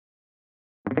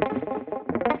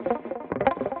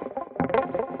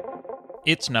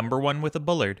It's Number One with a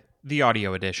Bullard, the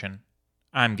audio edition.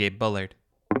 I'm Gabe Bullard.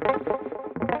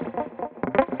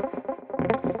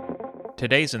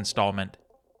 Today's installment,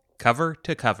 Cover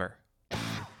to Cover.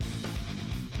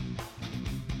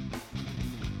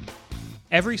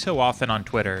 Every so often on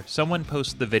Twitter, someone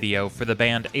posts the video for the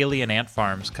band Alien Ant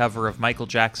Farm's cover of Michael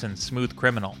Jackson's Smooth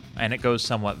Criminal, and it goes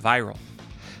somewhat viral.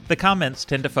 The comments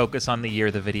tend to focus on the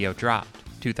year the video dropped,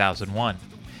 2001.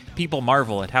 People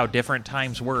marvel at how different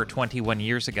times were 21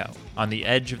 years ago, on the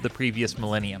edge of the previous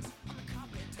millennium.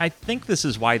 I think this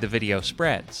is why the video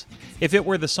spreads. If it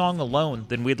were the song alone,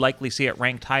 then we'd likely see it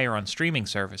ranked higher on streaming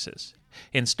services.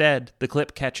 Instead, the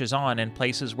clip catches on in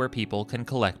places where people can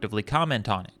collectively comment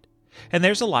on it. And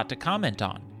there's a lot to comment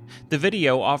on. The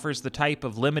video offers the type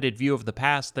of limited view of the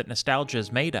past that nostalgia is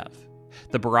made of.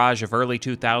 The barrage of early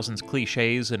 2000s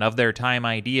cliches and of-their-time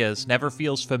ideas never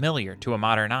feels familiar to a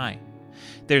modern eye.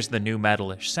 There's the new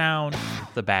metalish sound,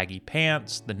 the baggy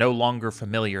pants, the no longer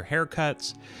familiar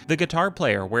haircuts. The guitar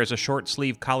player wears a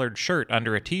short-sleeve collared shirt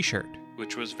under a t-shirt,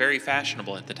 which was very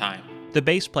fashionable at the time. The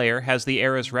bass player has the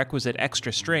era's requisite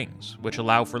extra strings, which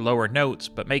allow for lower notes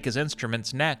but make his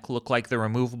instrument's neck look like the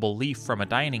removable leaf from a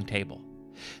dining table.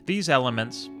 These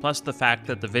elements, plus the fact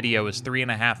that the video is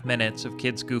 3.5 minutes of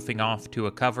kids goofing off to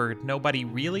a cover nobody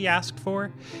really asked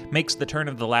for, makes the turn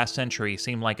of the last century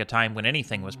seem like a time when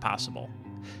anything was possible.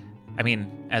 I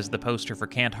mean, as the poster for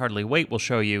Can't Hardly Wait will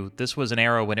show you, this was an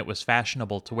era when it was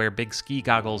fashionable to wear big ski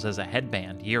goggles as a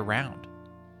headband year-round.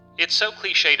 It's so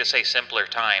cliche to say simpler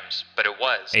times, but it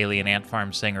was, Alien Ant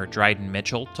Farm singer Dryden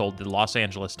Mitchell told the Los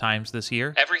Angeles Times this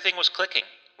year. Everything was clicking.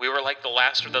 We were like the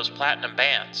last of those platinum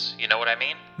bands, you know what I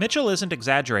mean? Mitchell isn't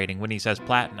exaggerating when he says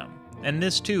platinum, and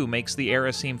this too makes the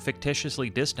era seem fictitiously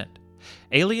distant.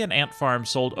 Alien Ant Farm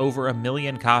sold over 1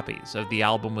 million copies of the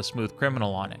album with Smooth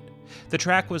Criminal on it. The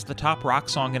track was the top rock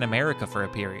song in America for a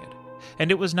period,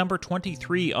 and it was number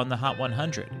 23 on the Hot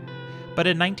 100. But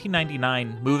in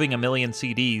 1999, moving 1 million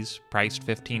CDs, priced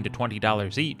 $15 to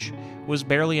 $20 each, was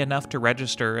barely enough to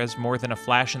register as more than a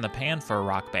flash in the pan for a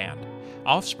rock band.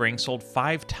 Offspring sold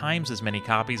 5 times as many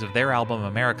copies of their album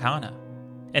Americana.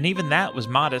 And even that was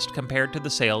modest compared to the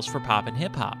sales for pop and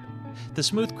hip-hop. The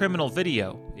Smooth Criminal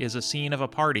video is a scene of a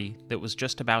party that was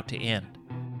just about to end.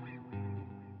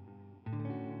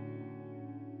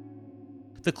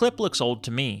 The clip looks old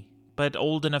to me, but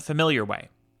old in a familiar way.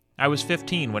 I was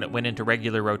 15 when it went into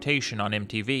regular rotation on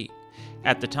MTV.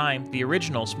 At the time, the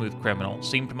original Smooth Criminal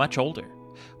seemed much older.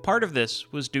 Part of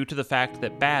this was due to the fact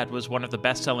that Bad was one of the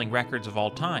best-selling records of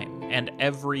all time, and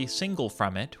every single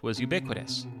from it was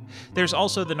ubiquitous. There's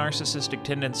also the narcissistic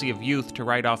tendency of youth to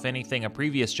write off anything a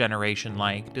previous generation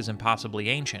liked as impossibly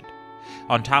ancient.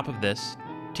 On top of this,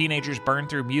 teenagers burn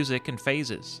through music in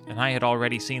phases, and I had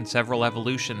already seen several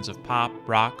evolutions of pop,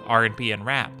 rock, R&B, and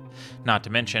rap, not to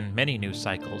mention many news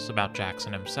cycles about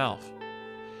Jackson himself.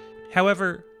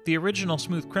 However, the original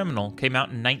Smooth Criminal came out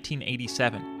in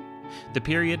 1987. The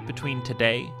period between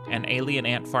today and Alien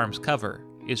Ant Farm's cover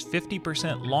is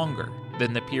 50% longer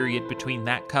than the period between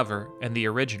that cover and the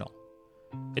original.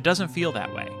 It doesn't feel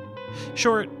that way.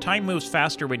 Sure, time moves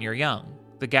faster when you're young.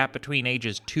 The gap between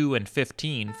ages 2 and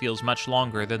 15 feels much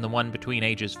longer than the one between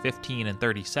ages 15 and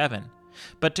 37,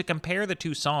 but to compare the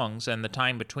two songs and the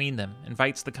time between them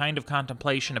invites the kind of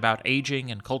contemplation about aging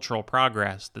and cultural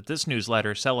progress that this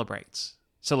newsletter celebrates.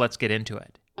 So let's get into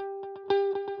it.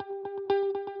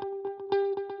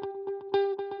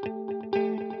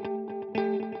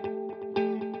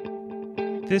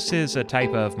 This is a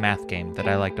type of math game that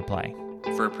I like to play.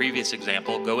 For a previous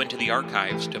example, go into the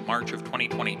archives to March of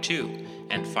 2022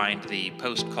 and find the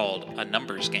post called A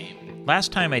Numbers Game.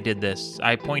 Last time I did this,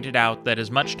 I pointed out that as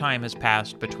much time has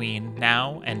passed between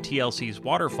now and TLC's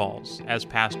Waterfalls as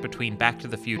passed between Back to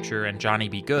the Future and Johnny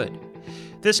B. Good.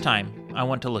 This time, I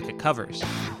want to look at covers.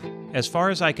 As far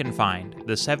as I can find,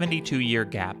 the 72-year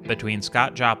gap between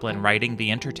Scott Joplin writing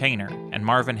The Entertainer and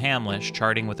Marvin Hamlisch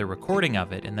charting with a recording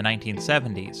of it in the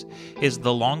 1970s is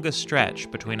the longest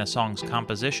stretch between a song's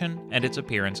composition and its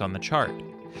appearance on the chart.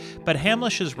 But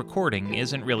Hamlisch's recording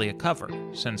isn't really a cover,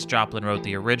 since Joplin wrote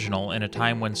the original in a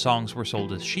time when songs were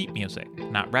sold as sheet music,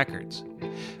 not records.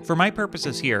 For my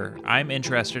purposes here, I'm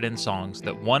interested in songs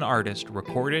that one artist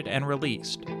recorded and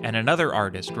released, and another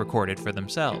artist recorded for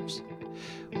themselves.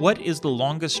 What is the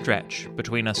longest stretch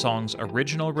between a song's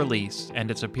original release and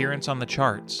its appearance on the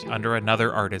charts under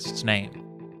another artist's name?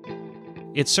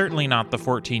 It's certainly not the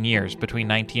 14 years between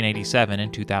 1987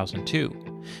 and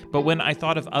 2002, but when I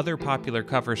thought of other popular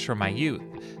covers from my youth,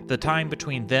 the time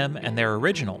between them and their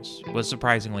originals was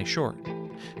surprisingly short.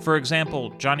 For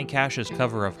example, Johnny Cash's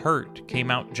cover of Hurt came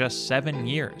out just 7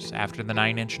 years after the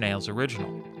Nine Inch Nails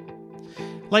original.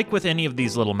 Like with any of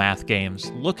these little math games,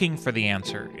 looking for the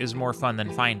answer is more fun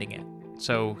than finding it.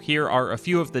 So here are a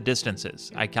few of the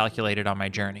distances I calculated on my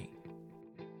journey.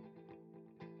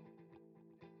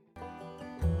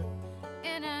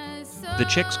 The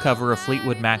Chicks cover of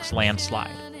Fleetwood Mac's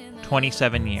Landslide,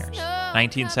 27 years,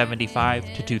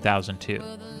 1975 to 2002.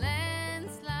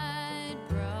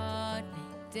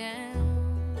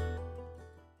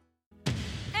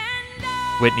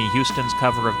 Whitney Houston's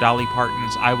cover of Dolly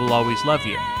Parton's I Will Always Love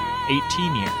You,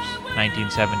 18 years,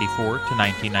 1974 to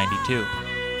 1992.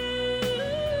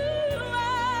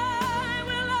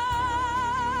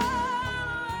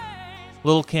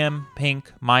 Lil' Kim,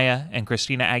 Pink, Maya, and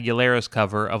Christina Aguilera's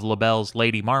cover of LaBelle's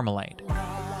Lady Marmalade,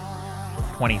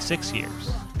 26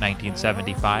 years,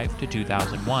 1975 to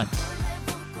 2001.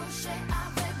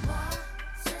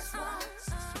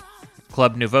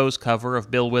 Club Nouveau's cover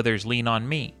of Bill Withers' Lean on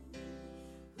Me,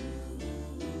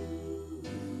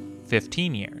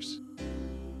 15 years,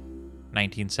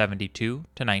 1972 to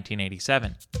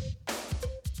 1987.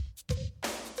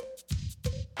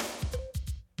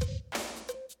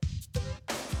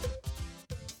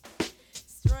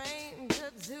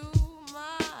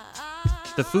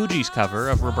 The Fugees' cover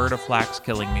of Roberta Flack's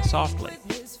Killing Me Softly,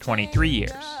 23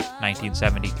 years,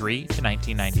 1973 to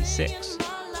 1996.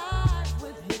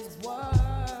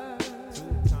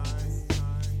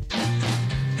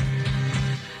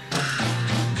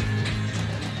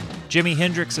 Jimi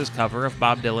Hendrix's cover of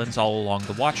Bob Dylan's All Along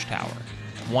the Watchtower,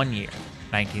 1 year,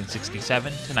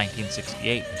 1967 to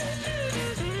 1968.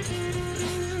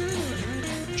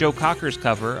 Joe Cocker's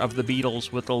cover of the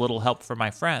Beatles' With a Little Help from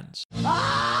My Friends,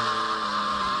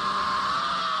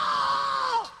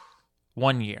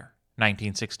 1 year,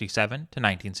 1967 to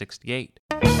 1968.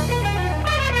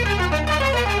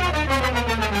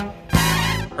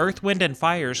 Earth, Wind &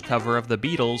 Fire's cover of the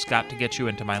Beatles' Got to Get You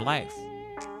Into My Life,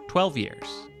 12 years,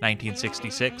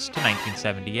 1966 to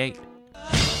 1978.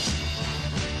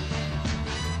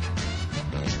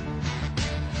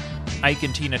 Ike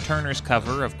and Tina Turner's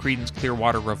cover of Creedence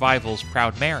Clearwater Revival's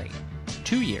Proud Mary,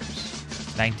 2 years,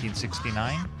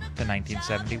 1969 to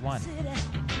 1971.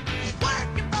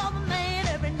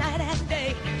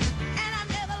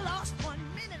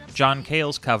 John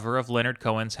Cale's cover of Leonard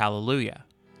Cohen's Hallelujah,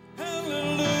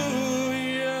 7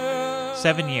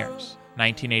 years,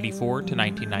 1984 to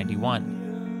 1991.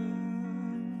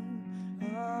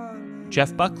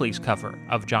 Jeff Buckley's cover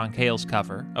of John Cale's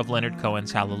cover of Leonard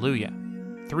Cohen's Hallelujah,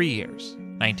 3 years,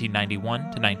 1991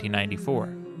 to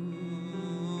 1994.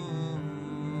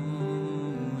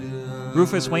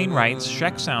 Rufus Wainwright's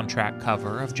Shrek soundtrack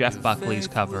cover of Jeff Buckley's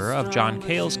cover of John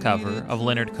Cale's cover of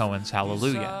Leonard Cohen's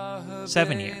Hallelujah,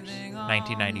 7 years,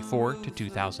 1994 to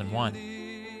 2001.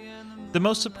 The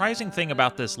most surprising thing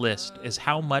about this list is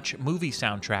how much movie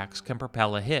soundtracks can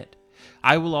propel a hit.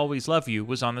 I Will Always Love You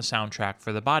was on the soundtrack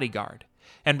for The Bodyguard,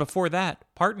 and before that,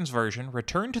 Parton's version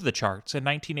returned to the charts in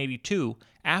 1982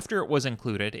 after it was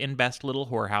included in Best Little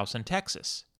Whorehouse in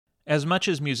Texas. As much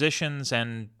as musicians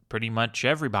and pretty much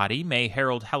everybody may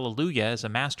herald Hallelujah as a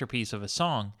masterpiece of a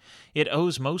song, it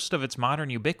owes most of its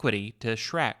modern ubiquity to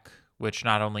Shrek, which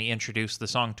not only introduced the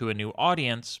song to a new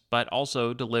audience, but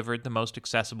also delivered the most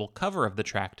accessible cover of the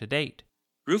track to date.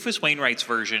 Rufus Wainwright's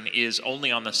version is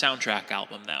only on the soundtrack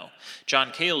album, though.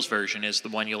 John Cale's version is the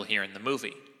one you'll hear in the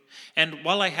movie. And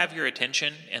while I have your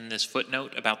attention in this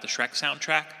footnote about the Shrek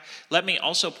soundtrack, let me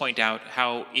also point out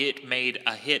how it made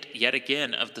a hit yet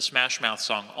again of the Smash Mouth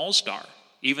song All-Star,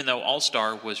 even though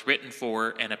All-Star was written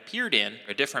for and appeared in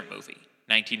a different movie,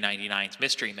 1999's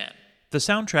Mystery Men. The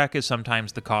soundtrack is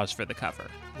sometimes the cause for the cover,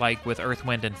 like with Earth,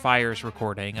 Wind & Fire's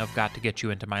recording of Got to Get You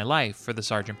Into My Life for the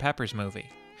Sgt. Pepper's movie.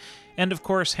 And of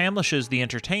course, Hamlish's The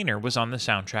Entertainer was on the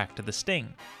soundtrack to The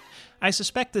Sting. I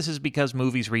suspect this is because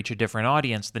movies reach a different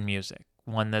audience than music,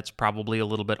 one that's probably a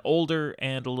little bit older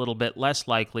and a little bit less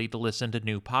likely to listen to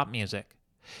new pop music.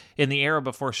 In the era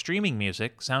before streaming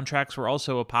music, soundtracks were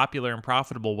also a popular and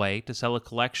profitable way to sell a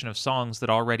collection of songs that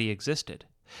already existed.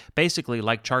 Basically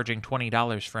like charging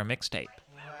 $20 for a mixtape.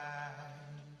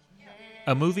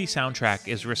 A movie soundtrack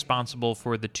is responsible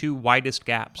for the two widest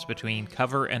gaps between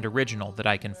cover and original that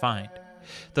I can find.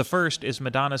 The first is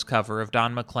Madonna's cover of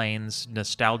Don McLean's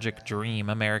nostalgic dream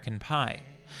American Pie.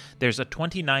 There's a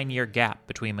 29-year gap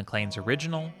between McLean's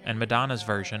original and Madonna's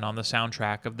version on the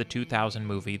soundtrack of the 2000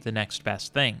 movie The Next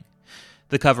Best Thing.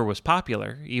 The cover was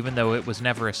popular, even though it was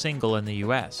never a single in the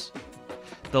US.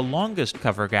 The longest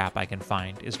cover gap I can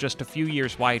find is just a few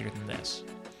years wider than this.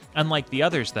 Unlike the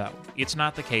others, though, it's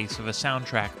not the case of a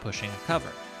soundtrack pushing a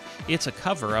cover. It's a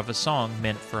cover of a song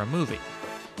meant for a movie.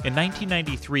 In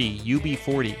 1993,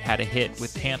 UB40 had a hit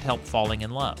with Can't Help Falling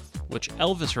in Love, which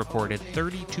Elvis recorded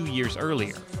 32 years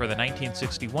earlier for the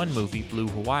 1961 movie Blue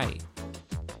Hawaii.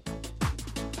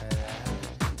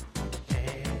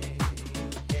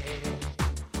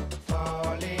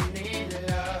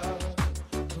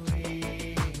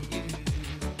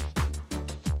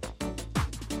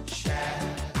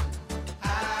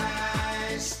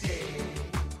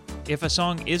 If a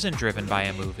song isn't driven by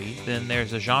a movie, then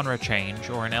there's a genre change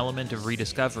or an element of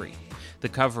rediscovery. The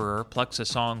coverer plucks a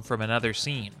song from another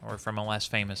scene or from a less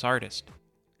famous artist.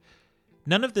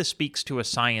 None of this speaks to a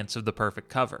science of the perfect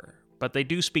cover, but they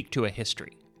do speak to a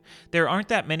history. There aren't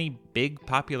that many big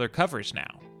popular covers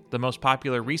now. The most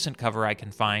popular recent cover I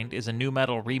can find is a nu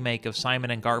metal remake of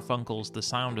Simon & Garfunkel's The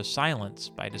Sound of Silence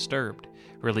by Disturbed,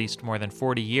 released more than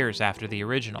 40 years after the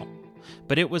original.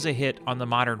 But it was a hit on the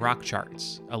modern rock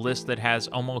charts, a list that has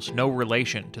almost no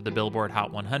relation to the Billboard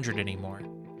Hot 100 anymore.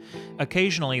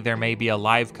 Occasionally there may be a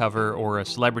live cover or a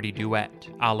celebrity duet,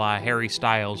 a la Harry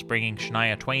Styles bringing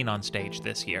Shania Twain on stage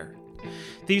this year.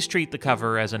 These treat the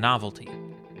cover as a novelty.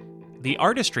 The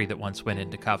artistry that once went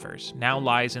into covers now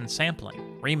lies in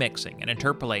sampling, remixing, and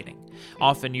interpolating,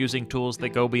 often using tools that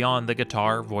go beyond the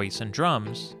guitar, voice, and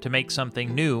drums to make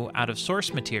something new out of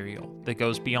source material that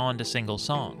goes beyond a single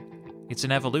song. It's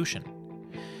an evolution.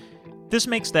 This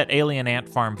makes that Alien Ant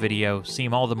Farm video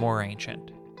seem all the more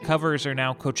ancient. Covers are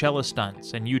now Coachella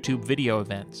stunts and YouTube video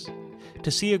events.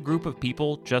 To see a group of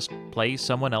people just play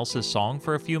someone else's song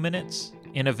for a few minutes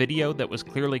in a video that was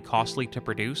clearly costly to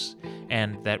produce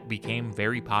and that became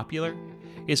very popular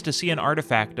is to see an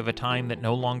artifact of a time that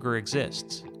no longer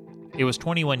exists. It was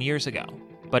 21 years ago,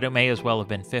 but it may as well have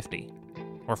been 50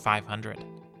 or 500.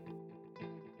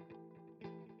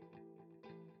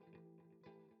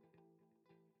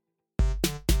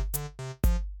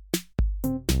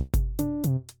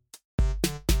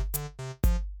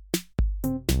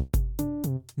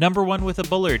 Number One with a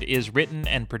Bullard is written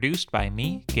and produced by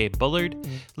me, Gabe Bullard.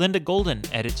 Linda Golden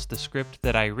edits the script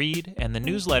that I read and the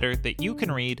newsletter that you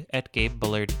can read at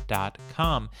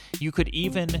gabebullard.com. You could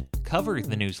even cover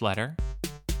the newsletter,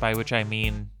 by which I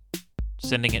mean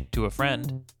sending it to a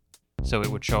friend, so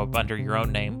it would show up under your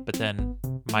own name, but then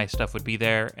my stuff would be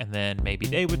there, and then maybe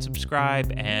they would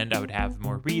subscribe, and I would have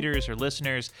more readers or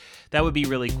listeners. That would be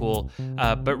really cool.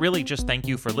 But really, just thank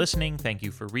you for listening. Thank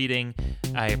you for reading.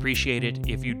 I appreciate it.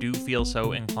 If you do feel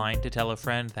so inclined to tell a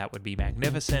friend, that would be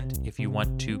magnificent. If you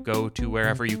want to go to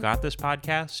wherever you got this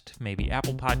podcast, maybe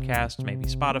Apple Podcasts, maybe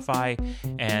Spotify,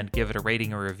 and give it a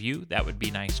rating or review, that would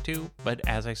be nice too. But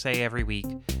as I say every week,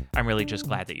 I'm really just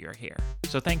glad that you're here.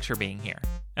 So thanks for being here,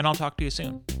 and I'll talk to you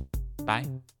soon. Bye.